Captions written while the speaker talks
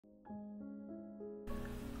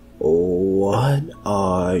What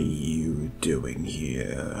are you doing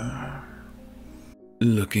here?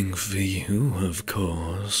 Looking for you, of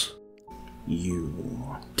course.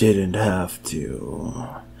 You didn't have to.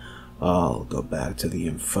 I'll go back to the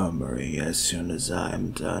infirmary as soon as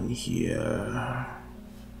I'm done here.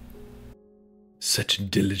 Such a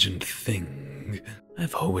diligent thing.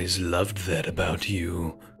 I've always loved that about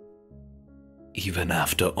you. Even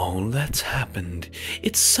after all that's happened,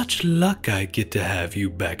 it's such luck I get to have you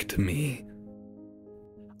back to me.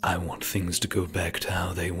 I want things to go back to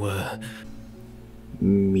how they were.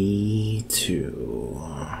 Me too.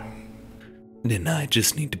 Then I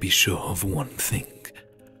just need to be sure of one thing.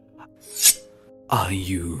 Are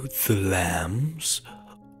you the lamb's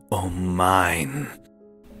or mine?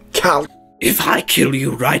 If I kill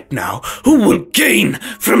you right now, who will gain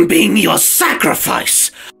from being your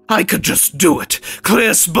sacrifice? I could just do it, clear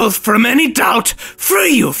us both from any doubt,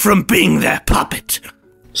 free you from being their puppet.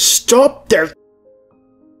 Stop there!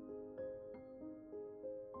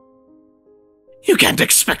 You can't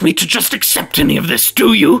expect me to just accept any of this,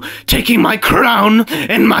 do you? Taking my crown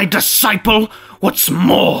and my disciple? What's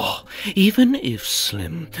more, even if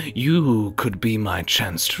Slim, you could be my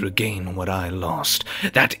chance to regain what I lost.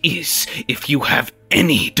 That is, if you have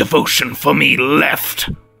any devotion for me left.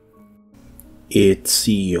 It's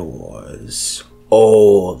yours.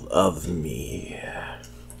 All of me.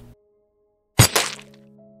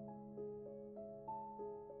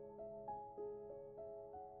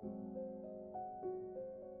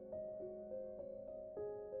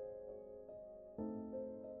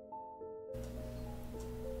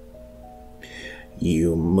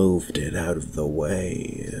 You moved it out of the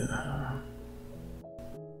way.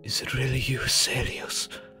 Is it really you, Celius?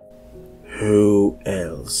 Who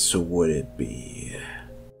else would it be?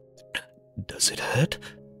 Does it hurt?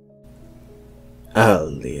 I'll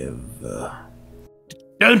live.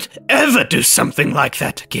 Don't ever do something like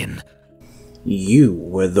that again. You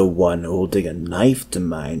were the one holding a knife to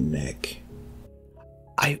my neck.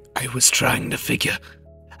 I was trying to figure.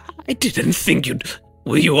 I didn't think you'd...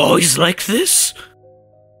 Were you always like this?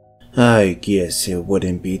 I guess it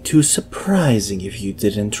wouldn't be too surprising if you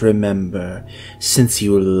didn't remember, since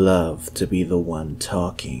you love to be the one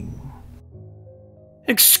talking.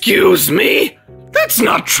 Excuse me? That's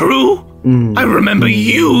not true. I remember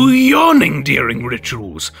you yawning during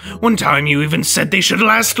rituals. One time you even said they should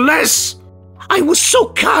last less. I was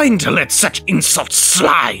so kind to let such insults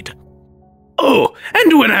slide. Oh,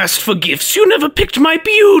 and when asked for gifts, you never picked my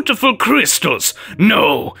beautiful crystals.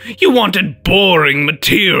 No, you wanted boring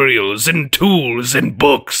materials and tools and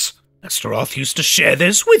books. Astaroth used to share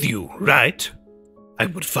theirs with you, right? I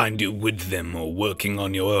would find you with them or working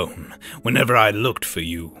on your own, whenever I looked for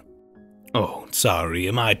you. Oh, sorry,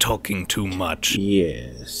 am I talking too much?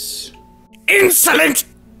 Yes. Insolent!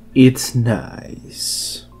 It's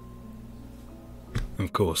nice.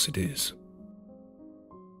 Of course it is.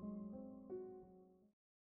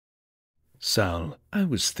 Sal, I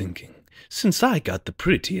was thinking, since I got the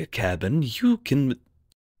prettier cabin, you can...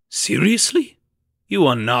 Seriously? You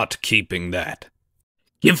are not keeping that.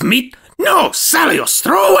 Give me... No, Salios,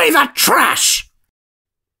 throw away that trash!